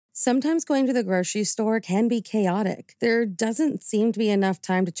Sometimes going to the grocery store can be chaotic. There doesn't seem to be enough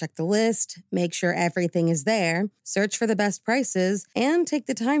time to check the list, make sure everything is there, search for the best prices, and take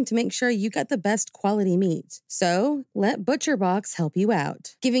the time to make sure you get the best quality meat. So, let ButcherBox help you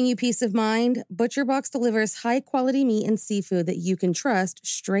out. Giving you peace of mind, ButcherBox delivers high-quality meat and seafood that you can trust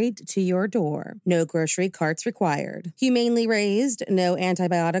straight to your door. No grocery carts required. Humanely raised, no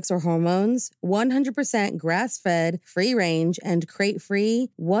antibiotics or hormones, 100% grass-fed, free-range, and crate-free.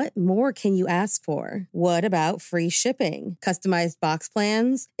 What more can you ask for? What about free shipping, customized box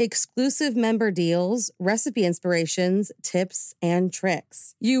plans, exclusive member deals, recipe inspirations, tips, and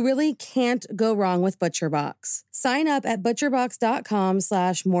tricks? You really can't go wrong with ButcherBox. Sign up at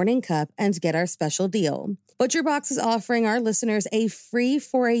butcherbox.com/morningcup and get our special deal. ButcherBox is offering our listeners a free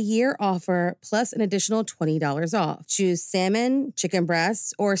for-a-year offer plus an additional $20 off. Choose salmon, chicken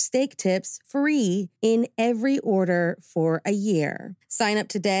breasts, or steak tips free in every order for a year. Sign up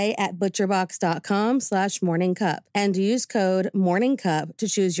today at butcherbox.com/morningcup and use code morningcup to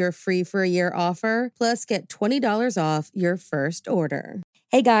choose your free for-a-year offer plus get $20 off your first order.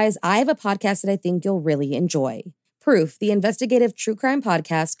 Hey guys, I have a podcast that I think you'll really enjoy. Proof, the investigative true crime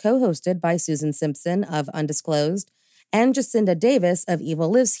podcast co-hosted by Susan Simpson of Undisclosed and Jacinda Davis of Evil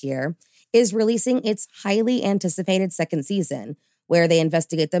Lives Here, is releasing its highly anticipated second season, where they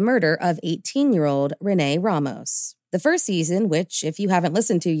investigate the murder of 18-year-old Renee Ramos. The first season, which if you haven't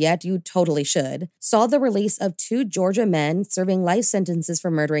listened to yet, you totally should, saw the release of 2 Georgia men serving life sentences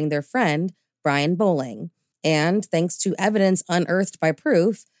for murdering their friend, Brian Bowling. And thanks to evidence unearthed by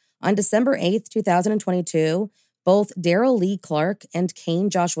Proof, on December 8th, 2022, both Daryl Lee Clark and Kane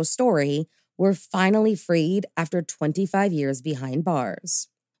Joshua Story were finally freed after 25 years behind bars.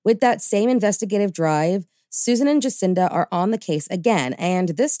 With that same investigative drive, Susan and Jacinda are on the case again, and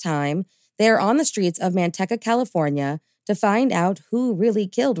this time, they are on the streets of Manteca, California, to find out who really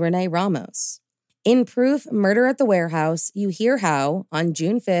killed Renee Ramos. In Proof, Murder at the Warehouse, you hear how, on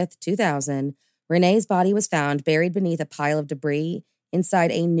June 5th, 2000, Renee's body was found buried beneath a pile of debris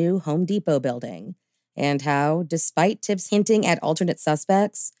inside a new Home Depot building, and how, despite tips hinting at alternate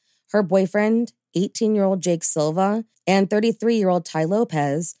suspects, her boyfriend, 18-year-old Jake Silva, and 33-year-old Ty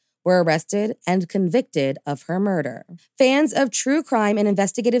Lopez were arrested and convicted of her murder. Fans of true crime and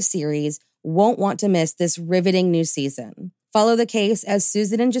investigative series won't want to miss this riveting new season. Follow the case as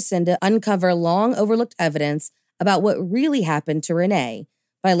Susan and Jacinda uncover long-overlooked evidence about what really happened to Renee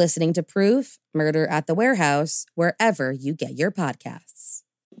by listening to Proof, Murder at the Warehouse, wherever you get your podcasts.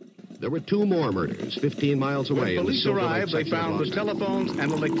 There were 2 more murders 15 miles away. When police arrived, they found the telephones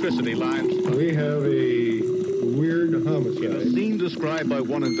and electricity lines. We have a weird homicide. In a scene described by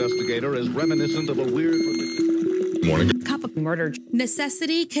one investigator as reminiscent of a weird... Morning. Cup of murder.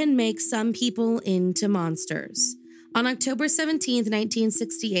 Necessity can make some people into monsters. On October 17,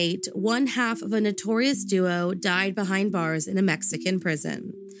 1968, one half of a notorious duo died behind bars in a Mexican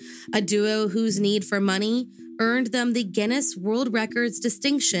prison. A duo whose need for money earned them the Guinness World Records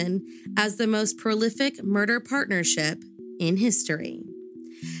distinction as the most prolific murder partnership in history.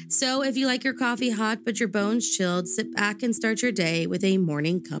 So if you like your coffee hot but your bones chilled, sit back and start your day with a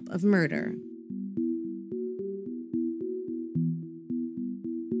morning cup of murder.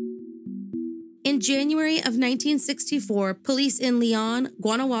 In January of 1964, police in Leon,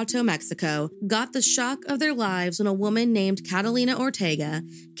 Guanajuato, Mexico, got the shock of their lives when a woman named Catalina Ortega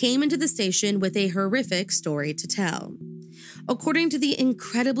came into the station with a horrific story to tell. According to the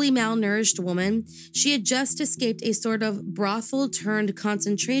incredibly malnourished woman, she had just escaped a sort of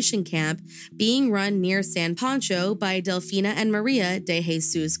brothel-turned-concentration camp being run near San Pancho by Delfina and Maria de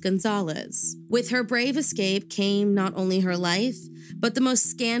Jesus Gonzalez. With her brave escape came not only her life, but the most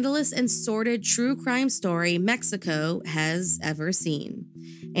scandalous and sordid true crime story Mexico has ever seen.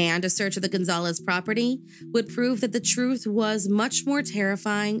 And a search of the Gonzalez property would prove that the truth was much more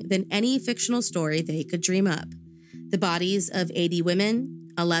terrifying than any fictional story they could dream up. The bodies of 80 women,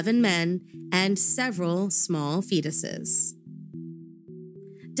 11 men, and several small fetuses.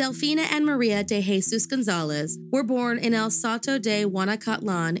 Delfina and Maria de Jesus Gonzalez were born in El Salto de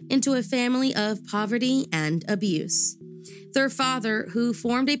Huanacatlan into a family of poverty and abuse. Their father, who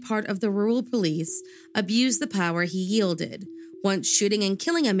formed a part of the rural police, abused the power he yielded, once shooting and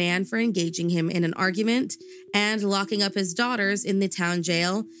killing a man for engaging him in an argument, and locking up his daughters in the town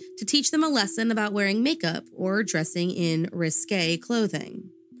jail to teach them a lesson about wearing makeup or dressing in risque clothing.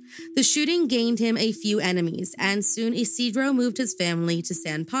 The shooting gained him a few enemies, and soon Isidro moved his family to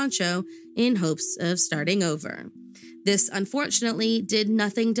San Pancho in hopes of starting over. This, unfortunately, did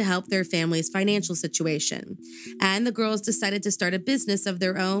nothing to help their family's financial situation, and the girls decided to start a business of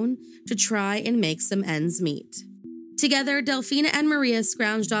their own to try and make some ends meet. Together, Delfina and Maria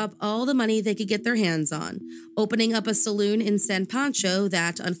scrounged up all the money they could get their hands on, opening up a saloon in San Pancho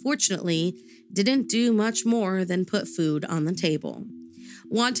that, unfortunately, didn't do much more than put food on the table.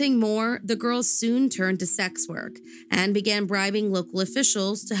 Wanting more, the girls soon turned to sex work and began bribing local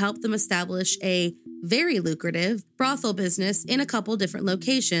officials to help them establish a very lucrative brothel business in a couple different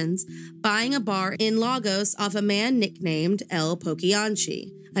locations, buying a bar in Lagos off a man nicknamed El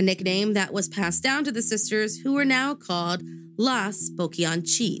Poquianchi, a nickname that was passed down to the sisters, who were now called Las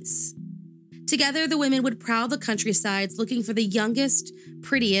Poquianchis. Together, the women would prowl the countrysides looking for the youngest,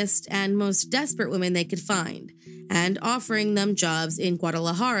 prettiest, and most desperate women they could find, and offering them jobs in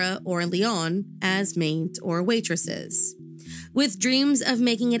Guadalajara or Leon as maids or waitresses. With dreams of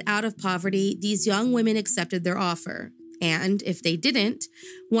making it out of poverty, these young women accepted their offer, and if they didn't,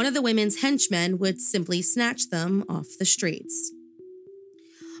 one of the women's henchmen would simply snatch them off the streets.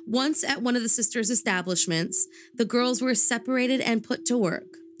 Once at one of the sisters' establishments, the girls were separated and put to work,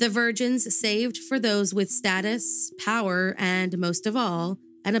 the virgins saved for those with status, power, and most of all,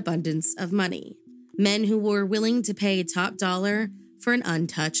 an abundance of money. Men who were willing to pay top dollar for an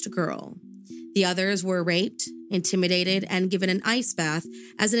untouched girl. The others were raped, intimidated, and given an ice bath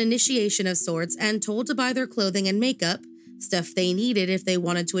as an initiation of sorts and told to buy their clothing and makeup, stuff they needed if they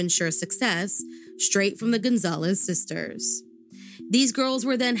wanted to ensure success, straight from the Gonzalez sisters. These girls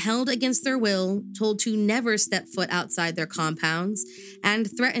were then held against their will, told to never step foot outside their compounds, and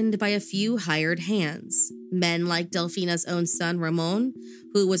threatened by a few hired hands, men like Delfina's own son Ramon,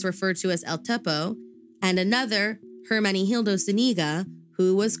 who was referred to as El Tepo, and another, Hermenegildo Zuniga,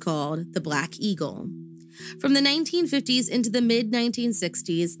 who was called the Black Eagle. From the 1950s into the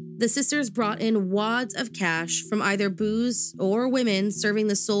mid-1960s, the sisters brought in wads of cash from either booze or women serving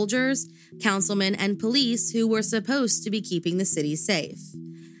the soldiers, councilmen, and police who were supposed to be keeping the city safe.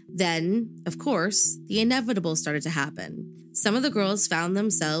 Then, of course, the inevitable started to happen. Some of the girls found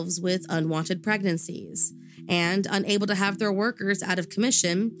themselves with unwanted pregnancies, and unable to have their workers out of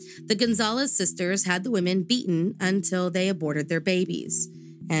commission, the Gonzalez sisters had the women beaten until they aborted their babies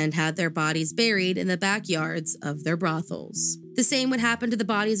and had their bodies buried in the backyards of their brothels. The same would happen to the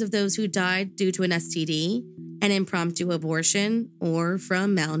bodies of those who died due to an STD, an impromptu abortion, or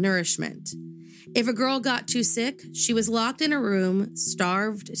from malnourishment. If a girl got too sick, she was locked in a room,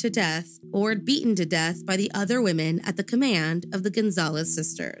 starved to death, or beaten to death by the other women at the command of the Gonzalez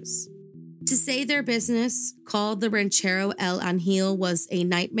sisters. To say their business, called the Ranchero El Angel, was a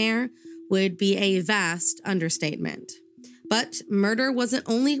nightmare would be a vast understatement. But murder wasn't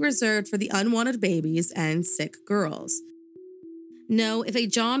only reserved for the unwanted babies and sick girls. No, if a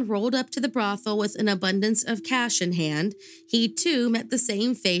John rolled up to the brothel with an abundance of cash in hand, he too met the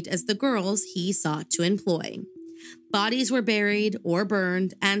same fate as the girls he sought to employ. Bodies were buried or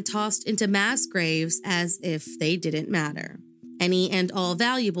burned and tossed into mass graves as if they didn't matter. Any and all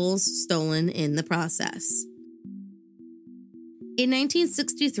valuables stolen in the process. In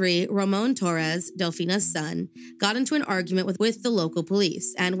 1963, Ramon Torres, Delfina's son, got into an argument with the local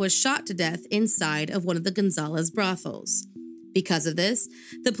police and was shot to death inside of one of the Gonzalez brothels. Because of this,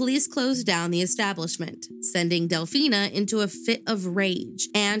 the police closed down the establishment, sending Delfina into a fit of rage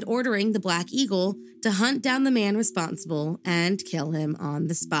and ordering the Black Eagle to hunt down the man responsible and kill him on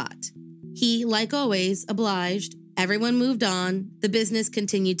the spot. He, like always, obliged. Everyone moved on, the business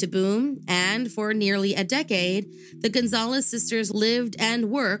continued to boom, and for nearly a decade, the Gonzalez sisters lived and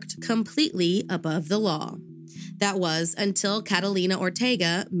worked completely above the law. That was until Catalina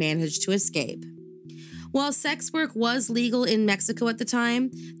Ortega managed to escape. While sex work was legal in Mexico at the time,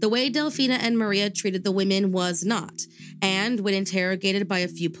 the way Delfina and Maria treated the women was not, and when interrogated by a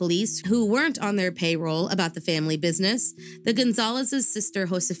few police who weren't on their payroll about the family business, the Gonzalez's sister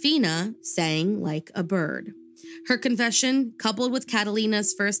Josefina sang like a bird. Her confession, coupled with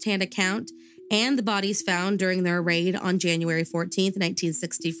Catalina's first-hand account and the bodies found during their raid on January 14,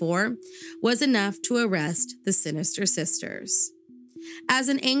 1964, was enough to arrest the Sinister sisters. As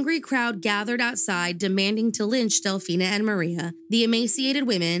an angry crowd gathered outside demanding to lynch Delfina and Maria, the emaciated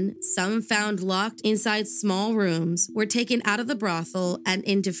women, some found locked inside small rooms, were taken out of the brothel and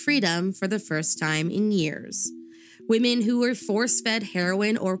into freedom for the first time in years. Women who were force-fed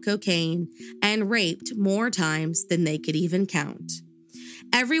heroin or cocaine and raped more times than they could even count.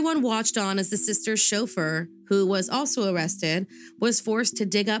 Everyone watched on as the sisters' chauffeur, who was also arrested, was forced to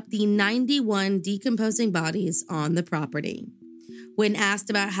dig up the 91 decomposing bodies on the property. When asked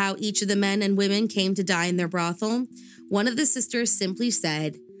about how each of the men and women came to die in their brothel, one of the sisters simply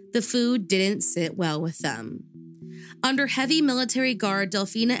said, the food didn't sit well with them. Under heavy military guard,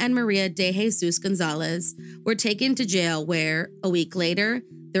 Delfina and Maria de Jesus Gonzalez were taken to jail where, a week later,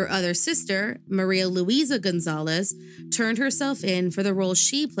 Their other sister, Maria Luisa Gonzalez, turned herself in for the role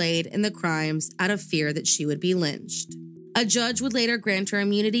she played in the crimes out of fear that she would be lynched. A judge would later grant her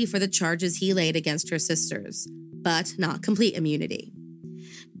immunity for the charges he laid against her sisters, but not complete immunity.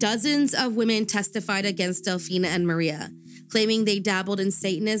 Dozens of women testified against Delfina and Maria, claiming they dabbled in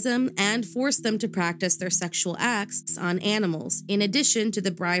Satanism and forced them to practice their sexual acts on animals, in addition to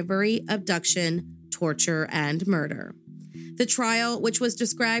the bribery, abduction, torture, and murder. The trial, which was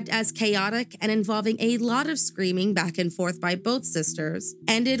described as chaotic and involving a lot of screaming back and forth by both sisters,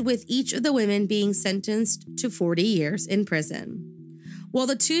 ended with each of the women being sentenced to 40 years in prison. While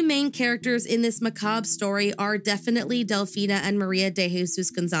the two main characters in this macabre story are definitely Delfina and Maria de Jesus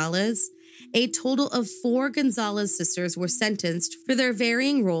Gonzalez, a total of 4 Gonzalez sisters were sentenced for their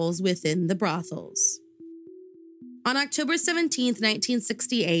varying roles within the brothels. On October 17,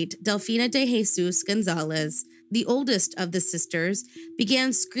 1968, Delfina de Jesus Gonzalez, the oldest of the sisters,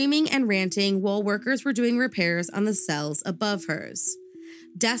 began screaming and ranting while workers were doing repairs on the cells above hers.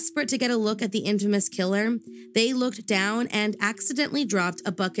 Desperate to get a look at the infamous killer, they looked down and accidentally dropped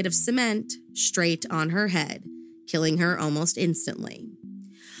a bucket of cement straight on her head, killing her almost instantly.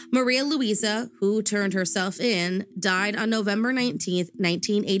 Maria Luisa, who turned herself in, died on November 19,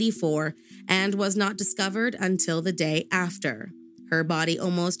 1984, and was not discovered until the day after, her body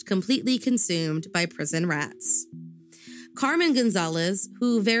almost completely consumed by prison rats. Carmen Gonzalez,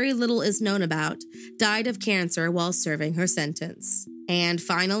 who very little is known about, died of cancer while serving her sentence. And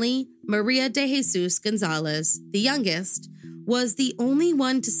finally, Maria de Jesus Gonzalez, the youngest, was the only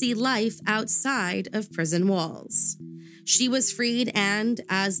one to see life outside of prison walls. She was freed and,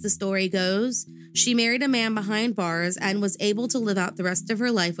 as the story goes, she married a man behind bars and was able to live out the rest of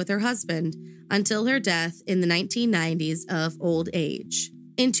her life with her husband until her death in the 1990s of old age.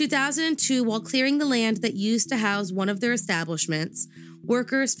 In 2002, while clearing the land that used to house one of their establishments,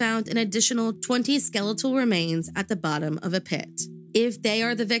 workers found an additional 20 skeletal remains at the bottom of a pit. If they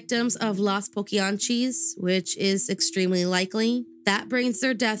are the victims of Las Poquianchis, which is extremely likely, that brings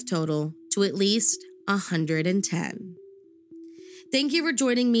their death total to at least 110. Thank you for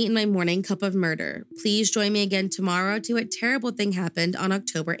joining me in my morning cup of murder. Please join me again tomorrow to A Terrible Thing Happened on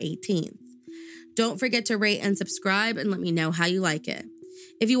October 18th. Don't forget to rate and subscribe and let me know how you like it.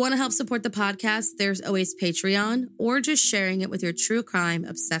 If you want to help support the podcast, there's always Patreon or just sharing it with your true crime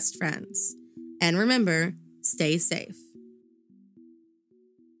obsessed friends. And remember, stay safe.